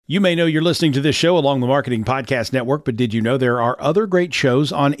You may know you're listening to this show along the Marketing Podcast Network, but did you know there are other great shows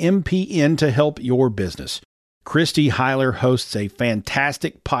on MPN to help your business? Christy Heiler hosts a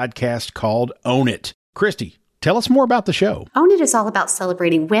fantastic podcast called Own It. Christy, tell us more about the show. Own It is all about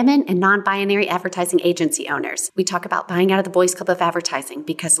celebrating women and non-binary advertising agency owners. We talk about buying out of the Boys Club of Advertising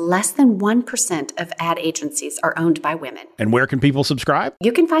because less than 1% of ad agencies are owned by women. And where can people subscribe?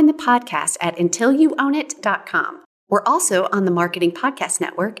 You can find the podcast at untilyouownit.com. We're also on the Marketing Podcast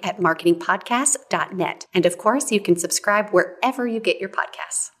Network at marketingpodcast.net. And of course, you can subscribe wherever you get your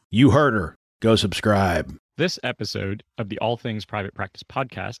podcasts. You heard her. Go subscribe. This episode of the All Things Private Practice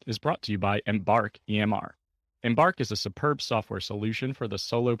podcast is brought to you by Embark EMR. Embark is a superb software solution for the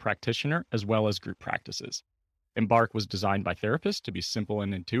solo practitioner as well as group practices. Embark was designed by therapists to be simple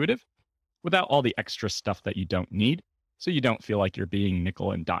and intuitive, without all the extra stuff that you don't need, so you don't feel like you're being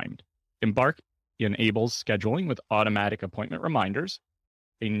nickel and dimed. Embark enables scheduling with automatic appointment reminders,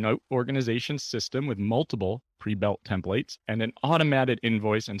 a note organization system with multiple pre-built templates, and an automated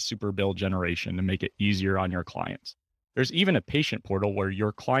invoice and super bill generation to make it easier on your clients. There's even a patient portal where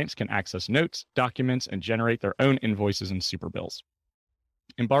your clients can access notes, documents, and generate their own invoices and super bills.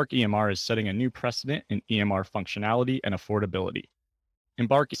 Embark EMR is setting a new precedent in EMR functionality and affordability.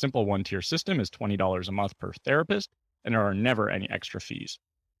 Embark's simple one-tier system is $20 a month per therapist, and there are never any extra fees.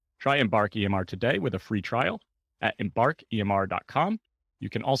 Try Embark EMR today with a free trial at embarkemr.com. You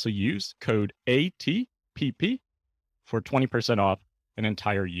can also use code ATPP for 20% off an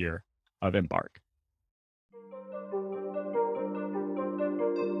entire year of Embark.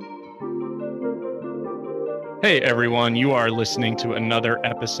 Hey everyone, you are listening to another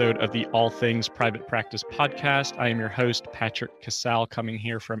episode of the All Things Private Practice podcast. I am your host, Patrick Casal, coming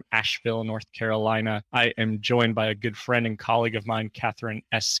here from Asheville, North Carolina. I am joined by a good friend and colleague of mine, Kathryn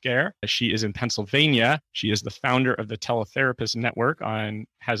Esquer. She is in Pennsylvania. She is the founder of the Teletherapist Network and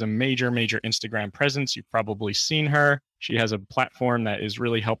has a major Instagram presence. You've probably seen her. She has a platform that is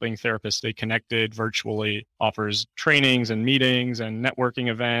really helping therapists stay connected virtually, offers trainings and meetings and networking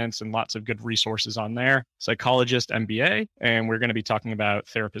events and lots of good resources on there. Psychologist MBA, and we're going to be talking about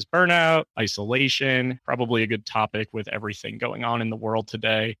therapist burnout, isolation, probably a good topic with everything going on in the world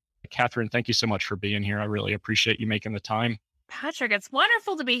today. Kathryn, thank you so much for being here. I really appreciate you making the time. Patrick, it's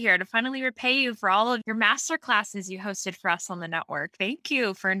wonderful to be here to finally repay you for all of your master classes you hosted for us on the network. Thank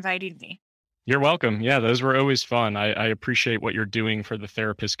you for inviting me. You're welcome. Yeah, those were always fun. I appreciate what you're doing for the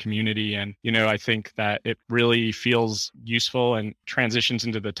therapist community. And, I think that it really feels useful and transitions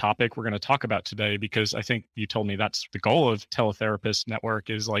into the topic we're going to talk about today, because I think you told me that's the goal of Teletherapist Network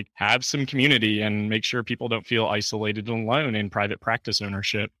is like have some community and make sure people don't feel isolated and alone in private practice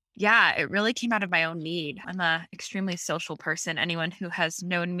ownership. Yeah, it really came out of my own need. I'm an extremely social person. Anyone who has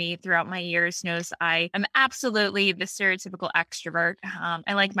known me throughout my years knows I am absolutely the stereotypical extrovert.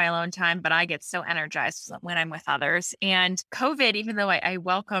 I like my alone time, but I get so energized when I'm with others. And COVID, even though I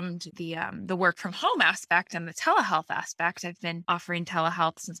welcomed the work from home aspect and the telehealth aspect, I've been offering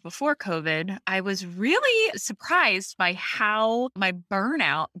telehealth since before COVID. I was really surprised by how my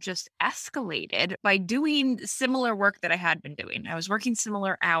burnout just escalated by doing similar work that I had been doing. I was working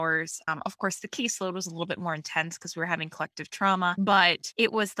similar hours. Of course, the caseload was a little bit more intense because we were having collective trauma, but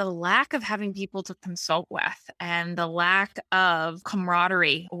it was the lack of having people to consult with and the lack of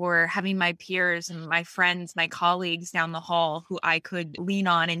camaraderie or having my peers and my friends, my colleagues down the hall who I could lean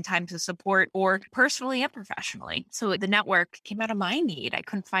on in times of support or personally and professionally. So the network came out of my need. I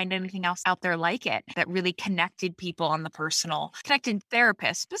couldn't find anything else out there like it that really connected people on the personal, connected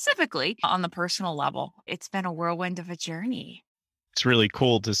therapists specifically on the personal level. It's been a whirlwind of a journey. It's really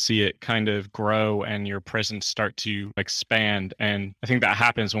cool to see it kind of grow and your presence start to expand. And I think that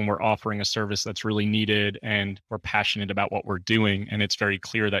happens when we're offering a service that's really needed and we're passionate about what we're doing. And it's very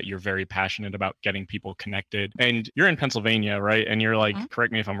clear that you're very passionate about getting people connected. And you're in Pennsylvania, right? And you're like,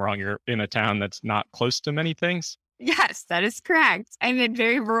 correct me if I'm wrong, you're in a town that's not close to many things. Yes, that is correct. I'm in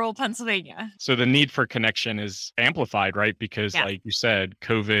very rural Pennsylvania. So the need for connection is amplified, right? Because like you said,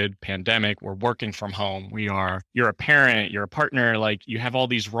 COVID, pandemic, we're working from home. You're a parent, you're a partner, like you have all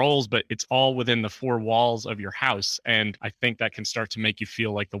these roles, but it's all within the four walls of your house. And I think that can start to make you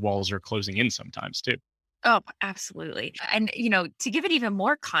feel like the walls are closing in sometimes too. Oh, absolutely. And, to give it even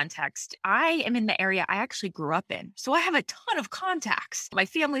more context, I am in the area I actually grew up in. So I have a ton of contacts. My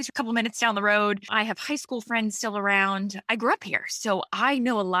family's a couple minutes down the road. I have high school friends still around. I grew up here. So I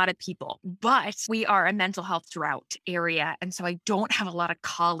know a lot of people, but we are a mental health drought area. And so I don't have a lot of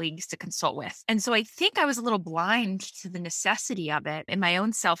colleagues to consult with. And so I think I was a little blind to the necessity of it in my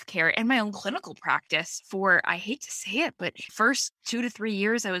own self-care and my own clinical practice for, I hate to say it, but first 2 to 3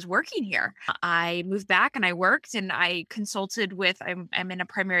 years I was working here. I moved back back and I worked and I consulted with, I'm in a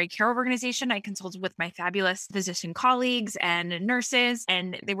primary care organization. I consulted with my fabulous physician colleagues and nurses,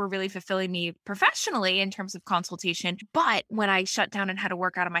 and they were really fulfilling me professionally in terms of consultation. But when I shut down and had to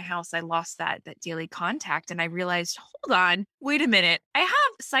work out of my house, I lost that daily contact. And I realized, hold on, wait a minute. I have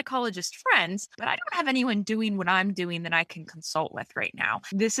psychologist friends, but I don't have anyone doing what I'm doing that I can consult with right now.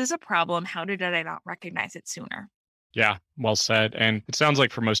 This is a problem. How did I not recognize it sooner? Yeah, well said. And it sounds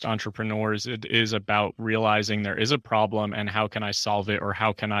like for most entrepreneurs, it is about realizing there is a problem and how can I solve it, or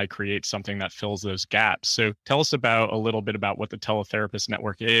how can I create something that fills those gaps. So tell us about a little bit about what the Teletherapist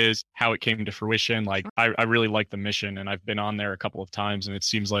Network is, how it came to fruition. Like I really like the mission, and I've been on there a couple of times, and it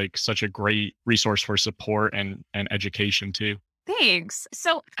seems like such a great resource for support and education too. Thanks.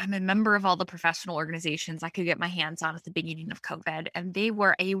 So I'm a member of all the professional organizations I could get my hands on at the beginning of COVID, and they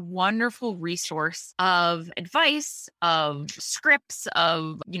were a wonderful resource of advice, of scripts,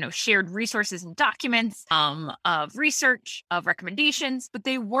 of, shared resources and documents, of research, of recommendations, but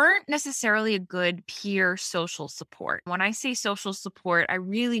they weren't necessarily a good peer social support. When I say social support, I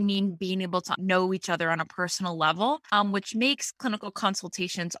really mean being able to know each other on a personal level, which makes clinical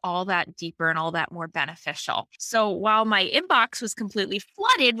consultations all that deeper and all that more beneficial. So while my inbox was completely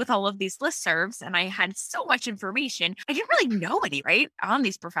flooded with all of these listservs and I had so much information, I didn't really know any, right, on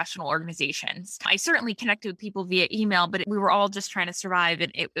these professional organizations. I certainly connected with people via email, but we were all just trying to survive,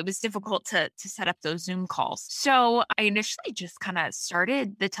 and it was difficult to set up those Zoom calls. So I initially just kind of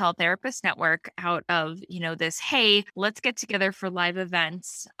started the Teletherapist Network out of, this, hey, let's get together for live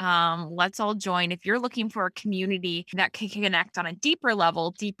events. Let's all join. If you're looking for a community that can connect on a deeper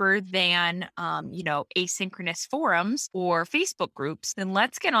level, deeper than, asynchronous forums or Facebook groups, then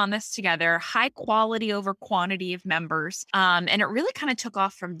let's get on this together. High quality over quantity of members. And it really kind of took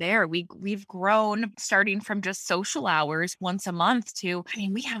off from there. We've grown starting from just social hours once a month to,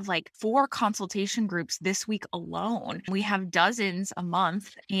 we have like 4 consultation groups this week alone. We have dozens a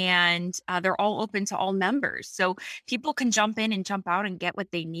month, and they're all open to all members. So people can jump in and jump out and get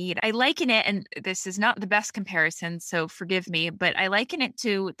what they need. I liken it, and this is not the best comparison, so forgive me, but I liken it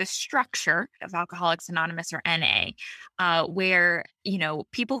to the structure of Alcoholics Anonymous, or NA, where,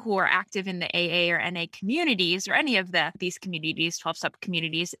 people who are active in the AA or NA communities, or any of these communities, 12-step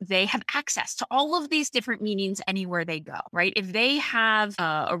communities, they have access to all of these different meetings anywhere they go, right? If they have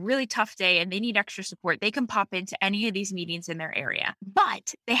a really tough day and they need extra support, they can pop into any of these meetings in their area.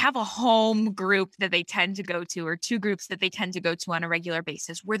 But they have a home group that they tend to go to, or 2 groups that they tend to go to on a regular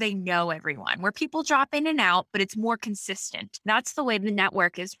basis, where they know everyone, where people drop in and out, but it's more consistent. That's the way the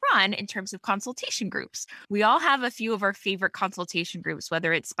network is run in terms of consultation groups. We all have a few of our favorite consultation groups,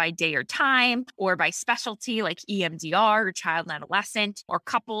 whether it's by day or time, or by specialty like EMDR or child and adolescent, or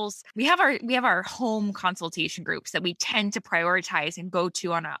couples. We have our home consultation groups that we tend to prioritize and go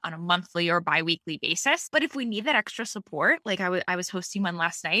to on a monthly or biweekly basis. But if we need that extra support, like I was hosting one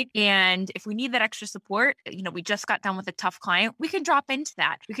last night, and if we need that extra support, we just got done with a tough client, we can drop into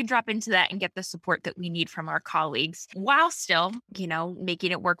that. We can drop into that and get the support that we need from our colleagues, while still,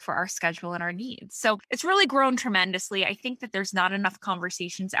 making it work for our schedule and our needs. So it's really grown tremendously. I think that there's not enough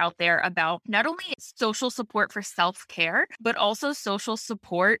conversations out there about not only social support for self-care, but also social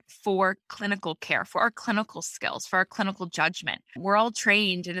support for clinical care, for our clinical skills, for our clinical judgment. We're all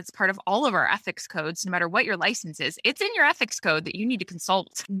trained, and it's part of all of our ethics codes, no matter what your license is. It's in your ethics code that you need to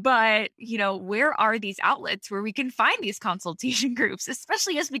consult. But, where are these outlets where we can find these consultation groups,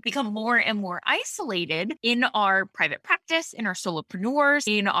 especially as we become more and more isolated in our private practice, in our solopreneurs,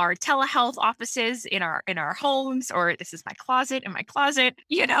 in our telehealth offices, in our homes, or this is my closet, in my closet,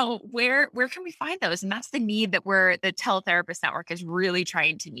 where can we find those? And that's the need that the Teletherapist Network is really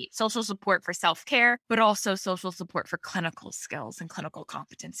trying to meet. Social support for self-care, but also social support for clinical skills and clinical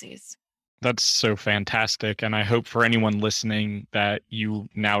competencies. That's so fantastic. And I hope for anyone listening that you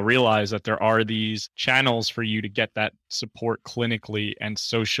now realize that there are these channels for you to get that support clinically and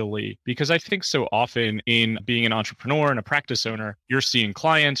socially. Because I think so often in being an entrepreneur and a practice owner, you're seeing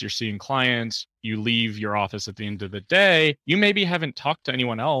clients, you leave your office at the end of the day, you maybe haven't talked to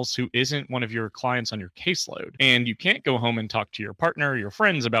anyone else who isn't one of your clients on your caseload. And you can't go home and talk to your partner or your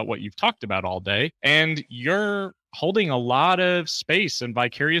friends about what you've talked about all day. And you're holding a lot of space, and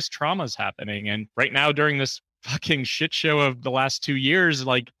vicarious traumas happening. And right now, during this fucking shit show of the last 2 years,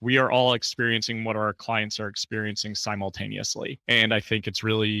 like, we are all experiencing what our clients are experiencing simultaneously. And I think it's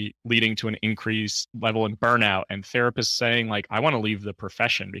really leading to an increased level in burnout, and therapists saying, like, I want to leave the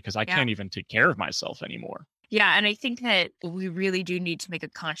profession because I can't even take care of myself anymore. Yeah. And I think that we really do need to make a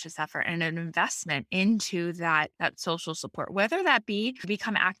conscious effort and an investment into that social support, whether that be to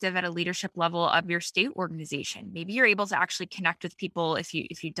become active at a leadership level of your state organization. Maybe you're able to actually connect with people if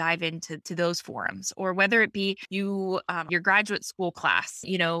you dive into those forums, or whether it be your graduate school class.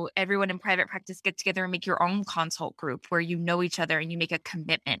 Everyone in private practice get together and make your own consult group where you know each other and you make a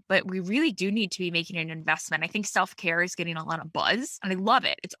commitment. But we really do need to be making an investment. I think self-care is getting a lot of buzz and I love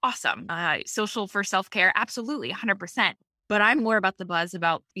it. It's awesome. Social for self-care, absolutely, 100%. But I'm more about the buzz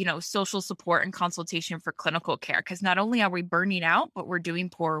about, social support and consultation for clinical care, because not only are we burning out, but we're doing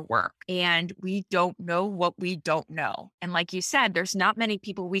poor work and we don't know what we don't know. And like you said, there's not many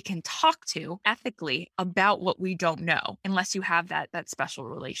people we can talk to ethically about what we don't know unless you have that special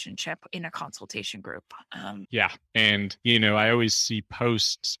relationship in a consultation group. Yeah. And, I always see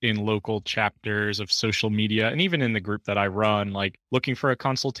posts in local chapters of social media and even in the group that I run, like looking for a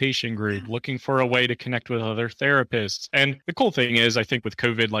consultation group, looking for a way to connect with other therapists. And the cool thing is, I think with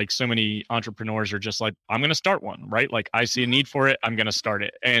COVID, like so many entrepreneurs are just like, I'm going to start one, right? Like I see a need for it. I'm going to start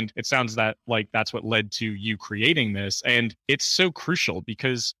it. And it sounds that like that's what led to you creating this. And it's so crucial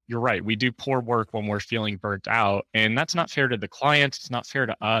because you're right. We do poor work when we're feeling burnt out. And that's not fair to the clients. It's not fair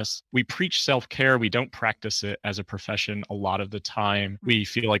to us. We preach self-care. We don't practice it as a profession a lot of the time. We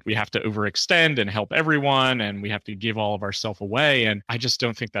feel like we have to overextend and help everyone and we have to give all of ourselves away. And I just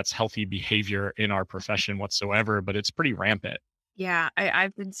don't think that's healthy behavior in our profession whatsoever, but it's pretty rampant. Yeah,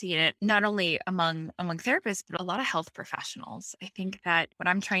 I've been seeing it not only among therapists, but a lot of health professionals. I think that what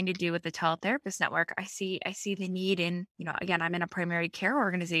I'm trying to do with the Teletherapist Network, I see the need in, again, I'm in a primary care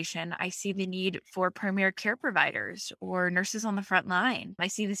organization. I see the need for primary care providers or nurses on the front line. I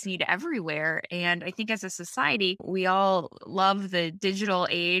see this need everywhere. And I think as a society, we all love the digital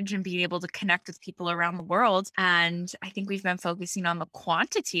age and being able to connect with people around the world. And I think we've been focusing on the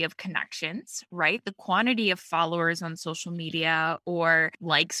quantity of connections, right? The quantity of followers on social media or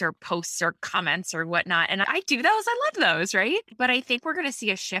likes or posts or comments or whatnot. And I do those. I love those, right? But I think we're going to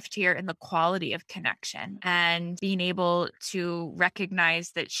see a shift here in the quality of connection and being able to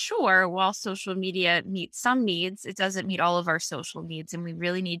recognize that, sure, while social media meets some needs, it doesn't meet all of our social needs. And we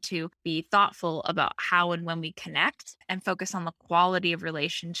really need to be thoughtful about how and when we connect and focus on the quality of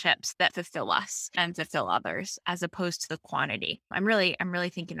relationships that fulfill us and fulfill others, as opposed to the quantity. I'm really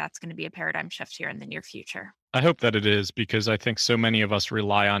thinking that's going to be a paradigm shift here in the near future. I hope that it is, because I think so many of us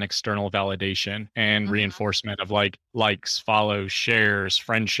rely on external validation and reinforcement of like likes, follows, shares,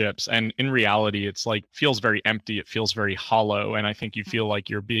 friendships. And in reality, it's like feels very empty. It feels very hollow. And I think you feel like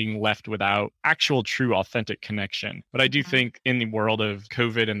you're being left without actual, true, authentic connection. But I do think in the world of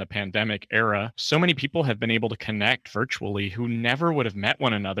COVID and the pandemic era, so many people have been able to connect virtually who never would have met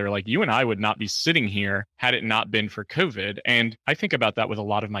one another. Like you and I would not be sitting here had it not been for COVID. And I think about that with a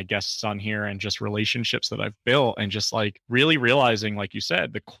lot of my guests on here and just relationships that I've built, and just like really realizing, like you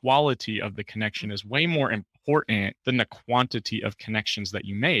said, the quality of the connection is way more important than the quantity of connections that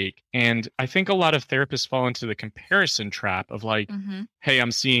you make. And I think a lot of therapists fall into the comparison trap of like, hey,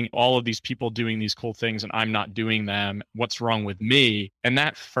 I'm seeing all of these people doing these cool things and I'm not doing them. What's wrong with me? And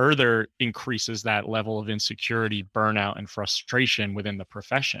that further increases that level of insecurity, burnout, and frustration within the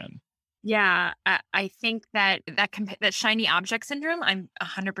profession. Yeah, I think that shiny object syndrome, I'm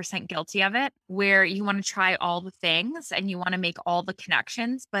 100% guilty of it, where you want to try all the things and you want to make all the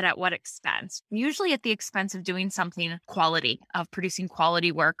connections, but at what expense? Usually at the expense of doing something quality, of producing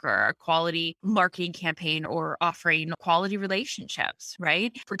quality work or a quality marketing campaign or offering quality relationships,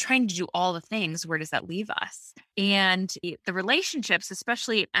 right? If we're trying to do all the things, where does that leave us? And the relationships,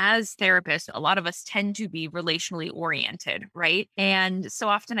 especially as therapists, a lot of us tend to be relationally oriented, right? And so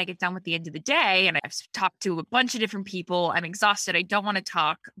often I get done with the end of the day and I've talked to a bunch of different people. I'm exhausted. I don't want to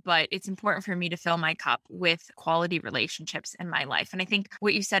talk, but it's important for me to fill my cup with quality relationships in my life. And I think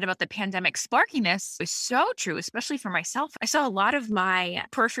what you said about the pandemic sparking this is so true, especially for myself. I saw a lot of my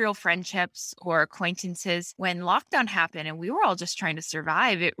peripheral friendships or acquaintances when lockdown happened and we were all just trying to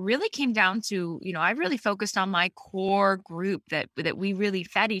survive. It really came down to, I really focused on my core group that we really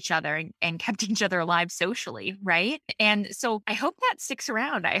fed each other and kept each other alive socially, right? And so I hope that sticks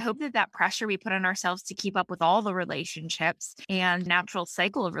around. I hope that pressure we put on ourselves to keep up with all the relationships and natural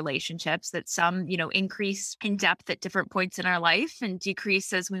cycle of relationships, that some, increase in depth at different points in our life and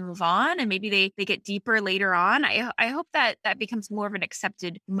decrease as we move on. And maybe they get deeper later on. I hope that becomes more of an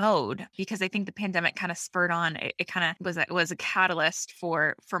accepted mode, because I think the pandemic kind of spurred on, it kind of was a catalyst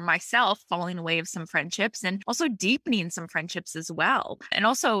for myself falling away of some friendships and also deepening some friendships as well. And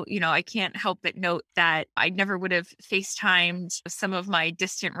also, I can't help but note that I never would have FaceTimed some of my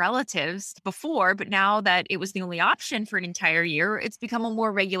distant relatives before, but now that it was the only option for an entire year, it's become a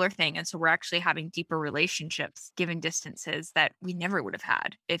more regular thing. And so we're actually having deeper relationships given distances that we never would have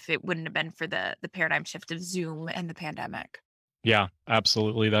had if it wouldn't have been for the paradigm shift of Zoom and the pandemic. Yeah,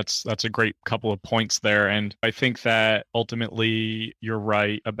 absolutely. That's a great couple of points there. And I think that ultimately you're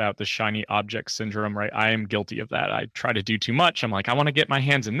right about the shiny object syndrome, right? I am guilty of that. I try to do too much. I'm like, I want to get my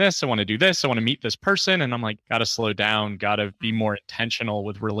hands in this. I want to do this. I want to meet this person. And I'm like, got to slow down, got to be more intentional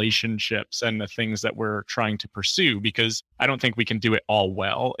with relationships and the things that we're trying to pursue, because I don't think we can do it all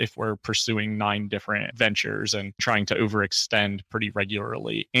well if we're pursuing 9 different ventures and trying to overextend pretty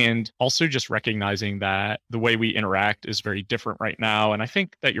regularly. And also just recognizing that the way we interact is very different right now. And I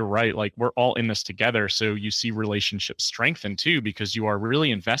think that you're right. Like, we're all in this together. So you see relationships strengthen too, because you are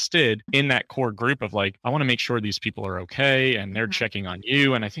really invested in that core group of like, I want to make sure these people are okay and they're checking on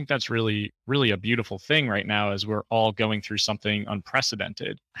you. And I think that's really, really a beautiful thing right now as we're all going through something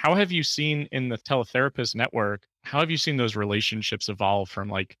unprecedented. How have you seen in the teletherapist network, how have you seen those relationships evolve from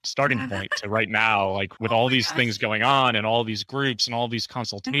like starting point to right now, like with all these things going on and all these groups and all these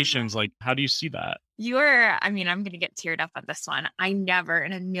consultations? Like, how do you see that? I'm going to get teared up on this one. I never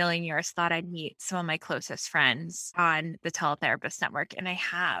in a million years thought I'd meet some of my closest friends on the teletherapist network. And I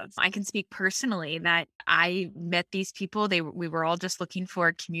have. I can speak personally that I met these people. We were all just looking for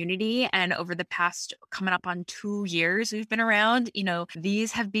a community. And over the past coming up on 2 years we've been around,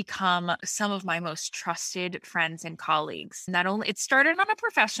 these have become some of my most trusted friends and colleagues. Not only it started on a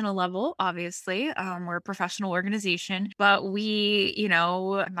professional level, obviously, we're a professional organization, but we,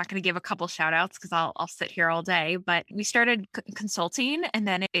 I'm not going to give a couple shout outs because I'll sit here all day, but we started consulting and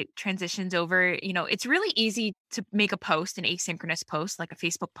then it transitions over. It's really easy to make a post, an asynchronous post, like a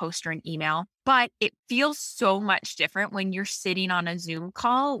Facebook post or an email, but it feels so much different when you're sitting on a Zoom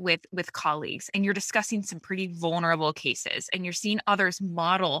call with colleagues and you're discussing some pretty vulnerable cases and you're seeing others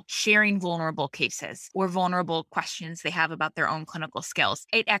model sharing vulnerable cases or vulnerable questions they have about their own clinical skills.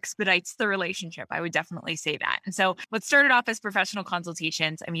 It expedites the relationship. I would definitely say that. And so what started off as professional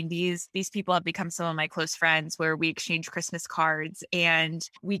consultations, these people have become some of my close friends where we exchange Christmas cards and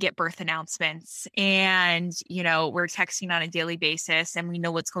we get birth announcements and, we're texting on a daily basis and we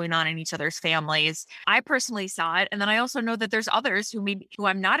know what's going on in each other's families. I personally saw it. And then I also know that there's others who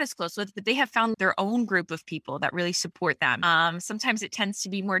I'm not as close with, but they have found their own group of people that really support them. Sometimes it tends to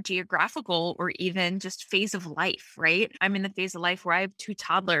be more geographical or even just phase of life, right? I'm in the phase of life where I have 2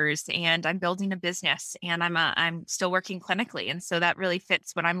 toddlers and I'm building a business and I'm still working clinically. And so that really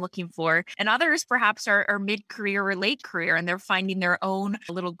fits what I'm looking for. And others perhaps are mid-career or late career and they're finding their own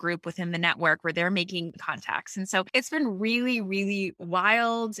little group within the network where they're making contacts. And so it's been really, really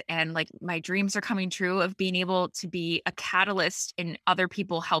wild. And like my dreams are coming true of being able to be a catalyst in other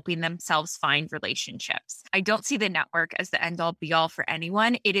people helping themselves find relationships. I don't see the network as the end all be all for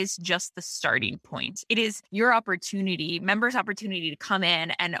anyone. It is just the starting point. It is your opportunity, members' opportunity to come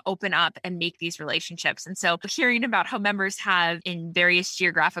in and open up and make these relationships. And so hearing about how members have in various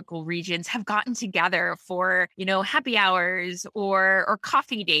geographical regions have gotten together for, happy hours or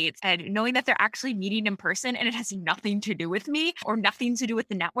coffee dates and knowing that they're actually meeting in person and it has nothing to do with me or nothing to do with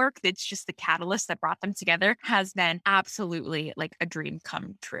the network. That's just the catalyst that brought them together has been absolutely like a dream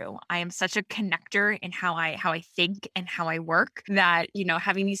come true. I am such a connector in how I think and how I work that,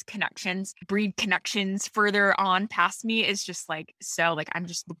 having these connections, breed connections further on past me is just like, so like, I'm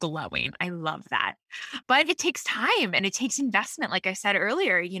just glowing. I love that. But it takes time and it takes investment. Like I said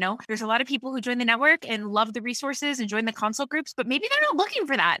earlier, there's a lot of people who join the network and love the resources and join the consult groups, but maybe they're not looking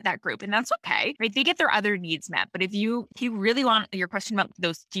for that group. And that's okay, right? They get their other needs met. But if you really want your question about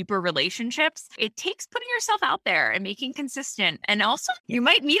those deeper relationships, it takes putting yourself out there and making consistent. And also you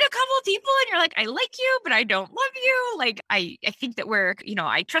might meet a couple of people and you're like, I like you, but I don't love you. Like, I think that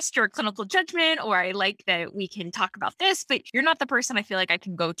I trust your clinical judgment, or I like that we can talk about this, but you're not the person I feel like I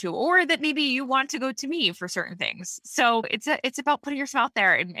can go to, or that maybe you want to go to me for certain things. So it's about putting yourself out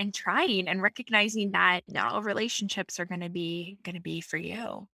there and trying and recognizing that not all relationships are going to be for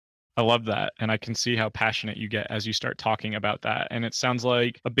you. I love that. And I can see how passionate you get as you start talking about that. And it sounds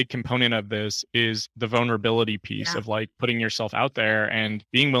like a big component of this is the vulnerability piece of like putting yourself out there and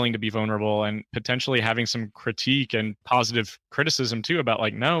being willing to be vulnerable and potentially having some critique and positive criticism too about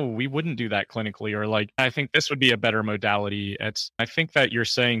like, no, we wouldn't do that clinically, or like, I think this would be a better modality. I think that you're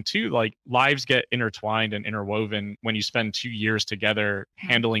saying too, like lives get intertwined and interwoven when you spend 2 years together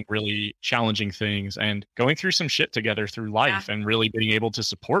handling really challenging things and going through some shit together through life and really being able to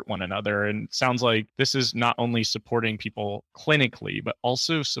support one one another. And it sounds like this is not only supporting people clinically, but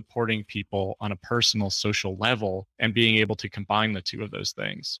also supporting people on a personal, social level and being able to combine the two of those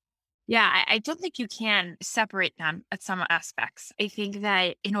things. Yeah, I don't think you can separate them at some aspects. I think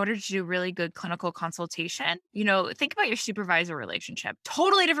that in order to do really good clinical consultation, think about your supervisor relationship.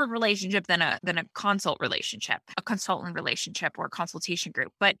 Totally different relationship than a consult relationship, a consultant relationship or a consultation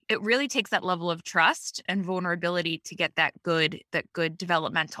group. But it really takes that level of trust and vulnerability to get that good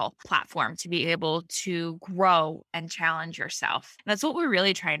developmental platform to be able to grow and challenge yourself. And that's what we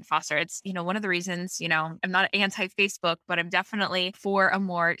really try and foster. It's, one of the reasons, I'm not anti-Facebook, but I'm definitely for a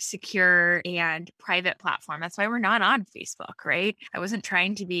more secure and private platform. That's why we're not on Facebook, right?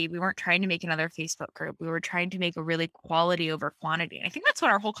 We weren't trying to make another Facebook group. We were trying to make a really quality over quantity. And I think that's what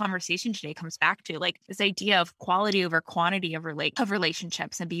our whole conversation today comes back to, like this idea of quality over quantity of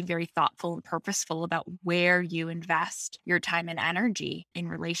relationships, and being very thoughtful and purposeful about where you invest your time and energy in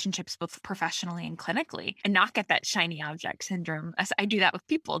relationships, both professionally and clinically, and not get that shiny object syndrome. As I do that with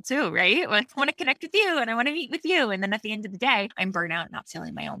people too, right? I want to connect with you and I want to meet with you. And then at the end of the day, I'm burnt out, not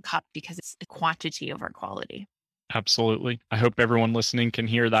filling my own cup, because it's quantity over quality. Absolutely. I hope everyone listening can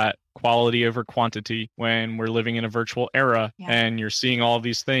hear that. Quality over quantity when we're living in a virtual era, and you're seeing all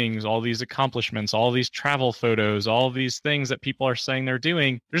these things, all these accomplishments, all these travel photos, all these things that people are saying they're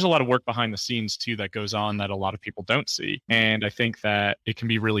doing. There's a lot of work behind the scenes too that goes on that a lot of people don't see. And I think that it can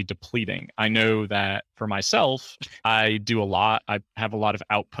be really depleting. I know that for myself, I do a lot. I have a lot of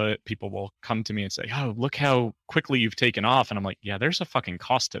output. People will come to me and say, "Oh, look how quickly you've taken off." And I'm like, yeah, there's a fucking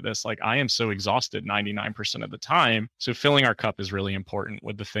cost to this. Like, I am so exhausted 99% of the time. So filling our cup is really important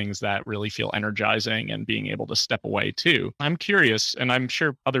with the things that really feel energizing and being able to step away too. I'm curious, and I'm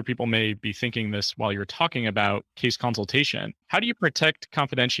sure other people may be thinking this while you're talking about case consultation. How do you protect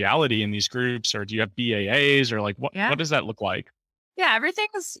confidentiality in these groups, or do you have BAAs, or like what does that look like? Yeah,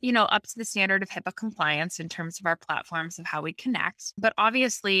 everything's, up to the standard of HIPAA compliance in terms of our platforms of how we connect. But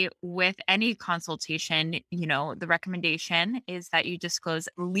obviously, with any consultation, the recommendation is that you disclose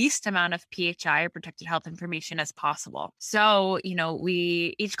the least amount of PHI or protected health information as possible. So,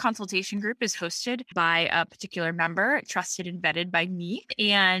 each consultation group is hosted by a particular member, trusted and vetted by me,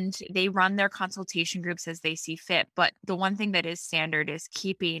 and they run their consultation groups as they see fit. But the one thing that is standard is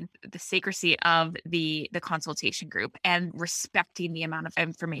keeping the secrecy of the consultation group and respecting the amount of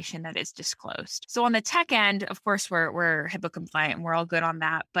information that is disclosed. So on the tech end, of course, we're HIPAA compliant and we're all good on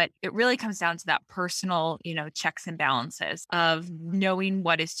that. But it really comes down to that personal, checks and balances of knowing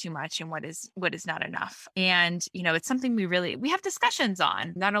what is too much and what is not enough. And, it's something we have discussions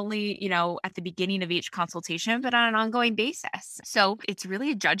on, not only, at the beginning of each consultation, but on an ongoing basis. So it's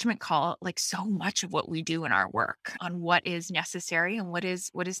really a judgment call, like so much of what we do in our work, on what is necessary and what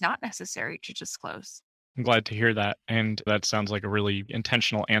is not necessary to disclose. I'm glad to hear that. And that sounds like a really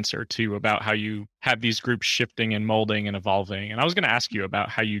intentional answer too about how you have these groups shifting and molding and evolving. And I was going to ask you about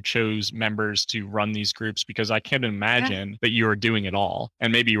how you chose members to run these groups, because I can't imagine that you are doing it all.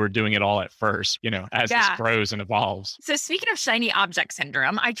 And maybe you were doing it all at first, as this grows and evolves. So speaking of shiny object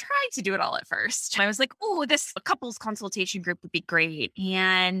syndrome, I tried to do it all at first. I was like, oh, this couples consultation group would be great.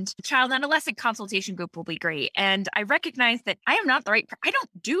 And child and adolescent consultation group will be great. And I recognized that I am not the right I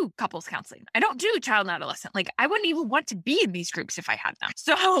don't do couples counseling. I don't do child and adolescent. Like, I wouldn't even want to be in these groups if I had them.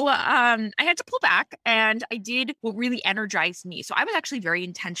 So I had to pull back, and I did what really energized me. So I was actually very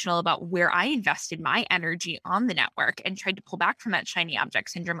intentional about where I invested my energy on the network and tried to pull back from that shiny object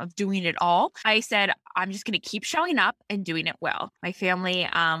syndrome of doing it all. I said, I'm just going to keep showing up and doing it well. My family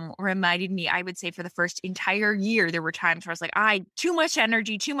reminded me, I would say for the first entire year, there were times where I was like, too much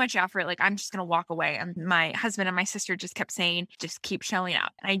energy, too much effort. Like, I'm just going to walk away. And my husband and my sister just kept saying, just keep showing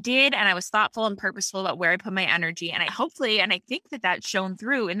up. And I did. And I was thoughtful and purposeful about where I put my energy. And I think that shone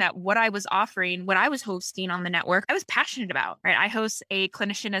through in that what I was offering, what I was hosting on the network, I was passionate about, right? I host a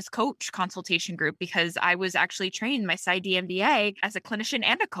clinician as coach consultation group because I was actually trained my PsyD MBA as a clinician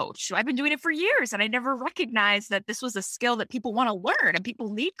and a coach. So I've been doing it for years, and I never recognized that this was a skill that people want to learn and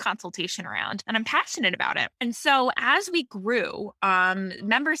people need consultation around. And I'm passionate about it. And so as we grew,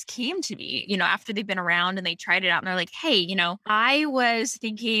 members came to me, after they've been around and they tried it out, and they're like, hey, I was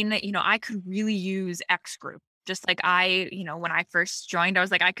thinking, I could really use X group. Just like when I first joined, I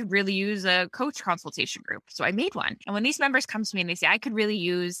was like, I could really use a coach consultation group. So I made one. And when these members come to me and they say, I could really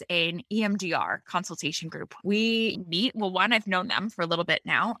use an EMDR consultation group, we meet. Well, one, I've known them for a little bit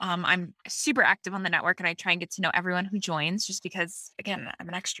now. I'm super active on the network, and I try and get to know everyone who joins just because, again, I'm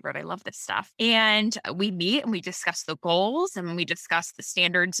an extrovert. I love this stuff. And we meet and we discuss the goals and we discuss the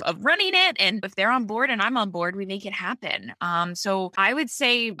standards of running it. And if they're on board and I'm on board, we make it happen. So I would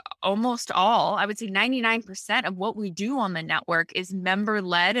say 99% 90% of what we do on the network is member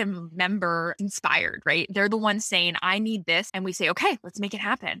led and member inspired, right? They're the ones saying, I need this. And we say, okay, let's make it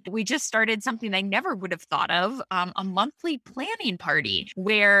happen. We just started something I never would have thought of, a monthly planning party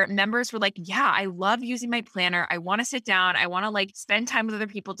where members were like, yeah, I love using my planner. I want to sit down. I want to like spend time with other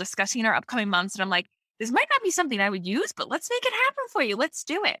people discussing our upcoming months. And I'm like, this might not be something I would use, but let's make it happen for you. Let's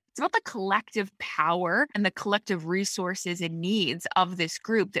do it. It's about the collective power and the collective resources and needs of this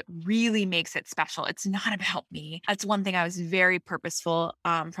group that really makes it special. It's not about me. That's one thing I was very purposeful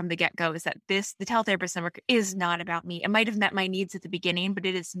from the get-go, is that the Teletherapist Network is not about me. It might have met my needs at the beginning, but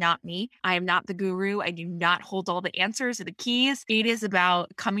it is not me. I am not the guru. I do not hold all the answers or the keys. It is about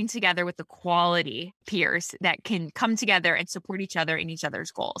coming together with the quality peers that can come together and support each other in each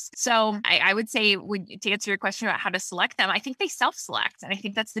other's goals. So I would say, to answer your question about how to select them, I think they self-select. And I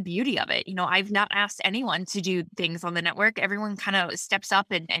think that's the beauty of it. I've not asked anyone to do things on the network. Everyone kind of steps up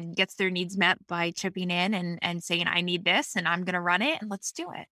and gets their needs met by chipping in and saying, I need this and I'm going to run it and let's do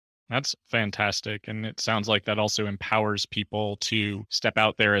it. That's fantastic. And it sounds like that also empowers people to step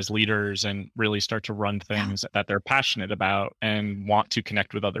out there as leaders and really start to run things that they're passionate about and want to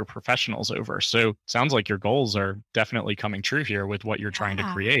connect with other professionals over. So sounds like your goals are definitely coming true here with what you're trying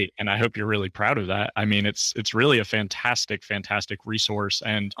to create. And I hope you're really proud of that. I mean, it's really a fantastic resource.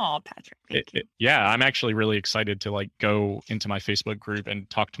 And Patrick, I'm actually really excited to like go into my Facebook group and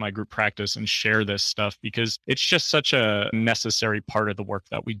talk to my group practice and share this stuff, because it's just such a necessary part of the work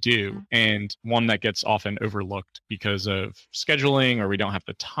that we do. And one that gets often overlooked because of scheduling, or we don't have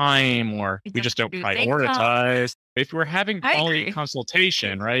the time, or we just don't prioritize. If we're having quality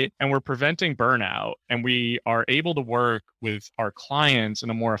consultation, right, and we're preventing burnout, and we are able to work with our clients in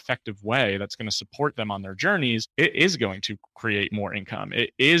a more effective way that's going to support them on their journeys, it is going to create more income.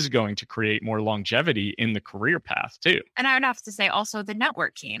 It is going to create more longevity in the career path too. And I would have to say also the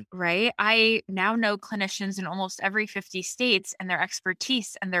networking, right? I now know clinicians in almost every 50 states and their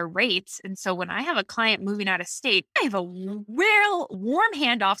expertise and their rates. And so when I have a client moving out of state, I have a real warm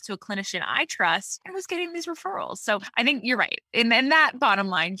handoff to a clinician I trust and who's getting these referrals. So I think you're right. And then that bottom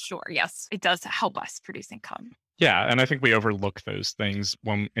line, sure, yes, it does help us produce income. Yeah. And I think we overlook those things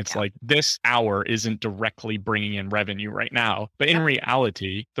when it's like this hour isn't directly bringing in revenue right now. But in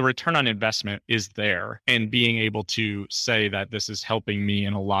reality, the return on investment is there. And being able to say that this is helping me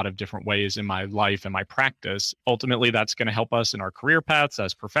in a lot of different ways in my life and my practice, ultimately, that's going to help us in our career paths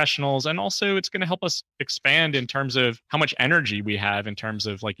as professionals. And also it's going to help us expand in terms of how much energy we have in terms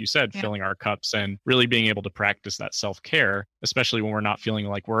of, like you said, filling our cups and really being able to practice that self-care, especially when we're not feeling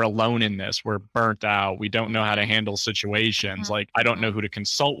like we're alone in this. We're burnt out. We don't know how to handle situations. Like, I don't know who to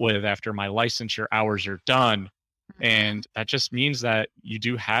consult with after my licensure hours are done. And that just means that you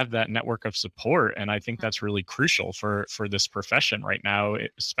do have that network of support. And I think that's really crucial for this profession right now,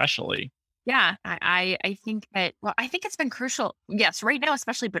 especially. Yeah, I think that, well, I think it's been crucial. Yes, right now,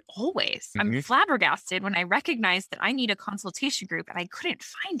 especially, but always. I'm flabbergasted when I recognized that I need a consultation group and I couldn't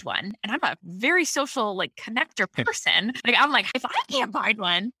find one. And I'm a very social, like, connector person. Like, I'm like, if I can't find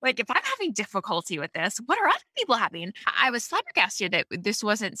one, like, if I'm having difficulty with this, what are other people having? I was flabbergasted that this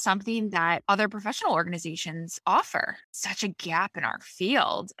wasn't something that other professional organizations offer. Such a gap in our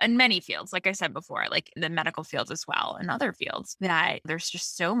field, and many fields, like I said before, like the medical fields as well, and other fields, that there's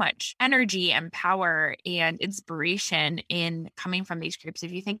just so much energy and power and inspiration in coming from these groups.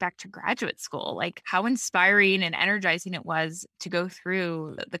 If you think back to graduate school, like how inspiring and energizing it was to go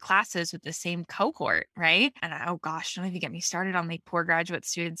through the classes with the same cohort, right? And oh gosh, don't even get me started on the poor graduate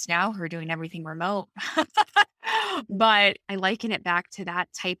students now who are doing everything remote. But I liken it back to that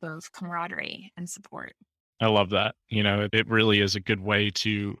type of camaraderie and support. I love that. It really is a good way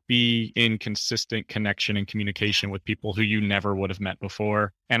to be in consistent connection and communication with people who you never would have met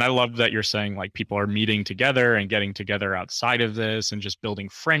before. And I love that you're saying, like, people are meeting together and getting together outside of this and just building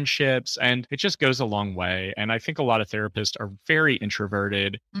friendships. And it just goes a long way. And I think a lot of therapists are very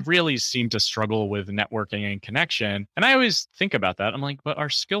introverted, really seem to struggle with networking and connection. And I always think about that. I'm like, but our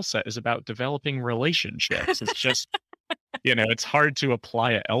skill set is about developing relationships. It's just it's hard to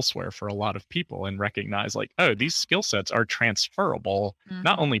apply it elsewhere for a lot of people and recognize, like, oh, these skill sets are transferable,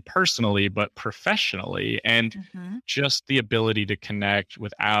 not only personally, but professionally. And just the ability to connect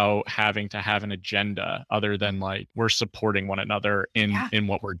without having to have an agenda other than, like, we're supporting one another in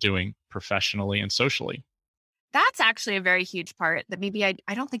what we're doing professionally and socially. That's actually a very huge part that maybe I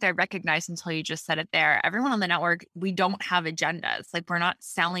don't think I recognized until you just said it there. Everyone on the network, we don't have agendas. Like, we're not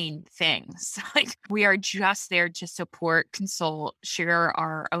selling things. Like, we are just there to support, consult, share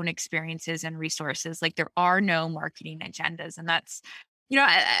our own experiences and resources. Like, there are no marketing agendas. And that's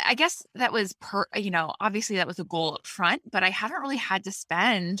I guess that was obviously that was a goal up front, but I haven't really had to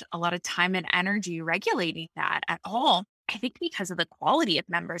spend a lot of time and energy regulating that at all. I think because of the quality of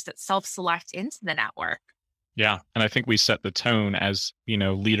members that self-select into the network. Yeah. And I think we set the tone as,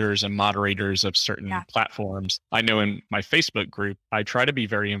 leaders and moderators of certain platforms. I know in my Facebook group, I try to be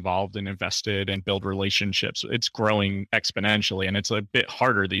very involved and invested and build relationships. It's growing exponentially and it's a bit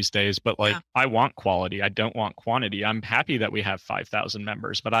harder these days, but I want quality. I don't want quantity. I'm happy that we have 5,000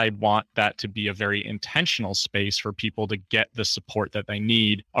 members, but I want that to be a very intentional space for people to get the support that they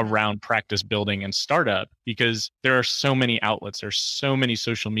need around practice building and startup, because there are so many outlets, there's so many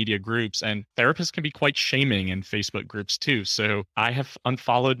social media groups, and therapists can be quite shaming in Facebook groups too. So I have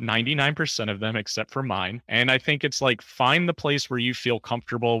unfollowed 99% of them except for mine. And I think it's find the place where you feel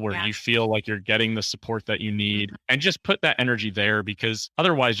comfortable, where you feel like you're getting the support that you need, and just put that energy there, because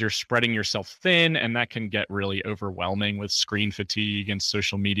otherwise you're spreading yourself thin, and that can get really overwhelming with screen fatigue and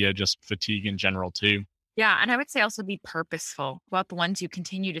social media, just fatigue in general too. Yeah. And I would say also be purposeful about the ones you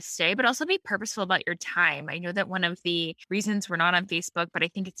continue to stay, but also be purposeful about your time. I know that one of the reasons we're not on Facebook, but I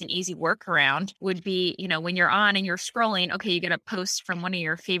think it's an easy workaround, would be, when you're on and you're scrolling, okay, you get a post from one of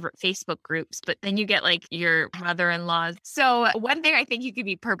your favorite Facebook groups, but then you get your mother-in-law. So one thing I think you could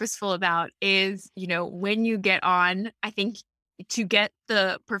be purposeful about is, when you get on, I think, to get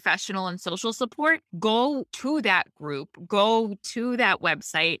the professional and social support, go to that group, go to that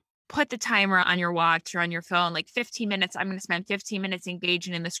website, put the timer on your watch or on your phone, 15 minutes. I'm going to spend 15 minutes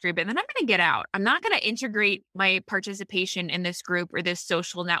engaging in this group, and then I'm going to get out. I'm not going to integrate my participation in this group or this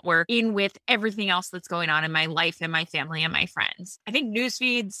social network in with everything else that's going on in my life and my family and my friends. I think news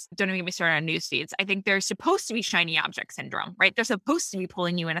feeds, don't even get me started on news feeds. I think they're supposed to be shiny object syndrome, right? They're supposed to be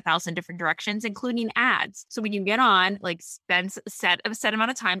pulling you in 1,000 different directions, including ads. So when you get on, spend a set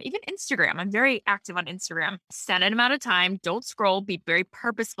amount of time, even Instagram. I'm very active on Instagram. Set an amount of time. Don't scroll. Be very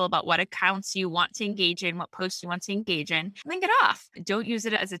purposeful about what accounts you want to engage in, what posts you want to engage in, and then get off. Don't use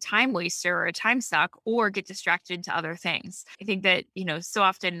it as a time waster or a time suck, or get distracted into other things. I think that, so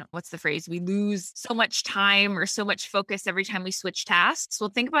often, what's the phrase? We lose so much time or so much focus every time we switch tasks. Well,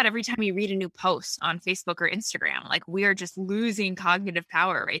 think about every time you read a new post on Facebook or Instagram. We are just losing cognitive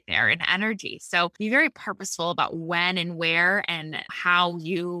power right there and energy. So be very purposeful about when and where and how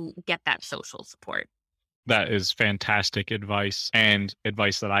you get that social support. That is fantastic advice, and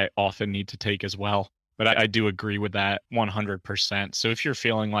advice that I often need to take as well. But I do agree with that 100%. So if you're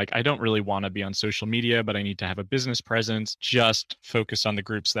feeling like I don't really want to be on social media, but I need to have a business presence, just focus on the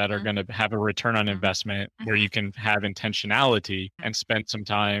groups that are going to have a return on investment, where you can have intentionality and spend some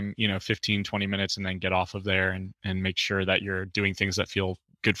time, 15, 20 minutes, and then get off of there and make sure that you're doing things that feel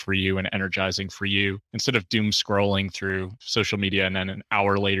good for you and energizing for you, instead of doom scrolling through social media. And then an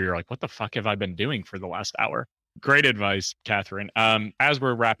hour later, you're like, what the fuck have I been doing for the last hour? Great advice, Kathryn. As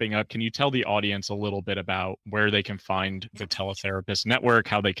we're wrapping up, can you tell the audience a little bit about where they can find the Teletherapist Network,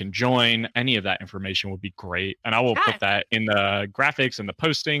 how they can join? Any of that information would be great. And I will put that in the graphics and the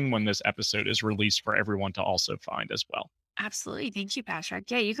posting when this episode is released for everyone to also find as well. Absolutely. Thank you, Patrick.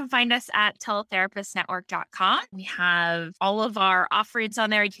 Yeah, you can find us at teletherapistnetwork.com. We have all of our offerings on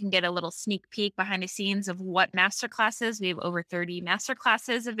there. You can get a little sneak peek behind the scenes of what masterclasses. We have over 30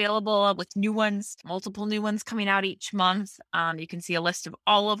 masterclasses available with new ones, multiple new ones coming out each month. You can see a list of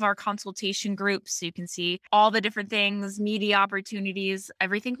all of our consultation groups. So you can see all the different things, media opportunities,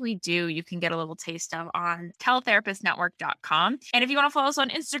 everything we do, you can get a little taste of on teletherapistnetwork.com. And if you want to follow us on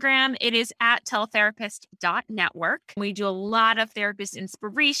Instagram, it is at teletherapist.network. We do a lot of therapist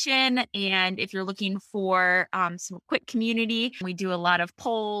inspiration. And if you're looking for some quick community, we do a lot of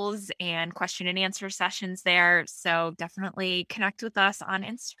polls and question and answer sessions there. So definitely connect with us on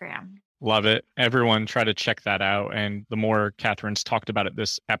Instagram. Love it. Everyone try to check that out. And the more Kathryn's talked about it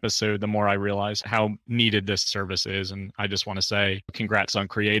this episode, the more I realize how needed this service is. And I just want to say congrats on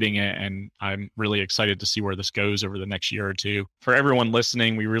creating it. And I'm really excited to see where this goes over the next year or two. For everyone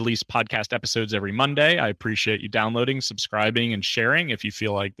listening, we release podcast episodes every Monday. I appreciate you downloading, subscribing, and sharing. If you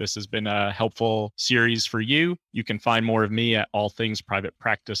feel like this has been a helpful series for you, you can find more of me at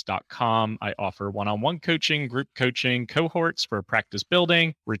allthingsprivatepractice.com. I offer one-on-one coaching, group coaching, cohorts for practice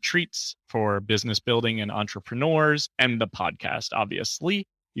building, retreats for business building and entrepreneurs, and the podcast, obviously.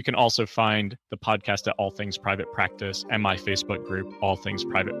 You can also find the podcast at All Things Private Practice and my Facebook group, All Things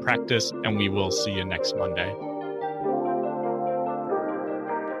Private Practice, and we will see you next Monday.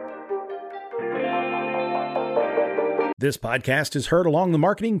 This podcast is heard along the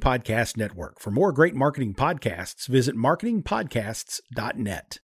Marketing Podcast Network. For more great marketing podcasts, visit marketingpodcasts.net.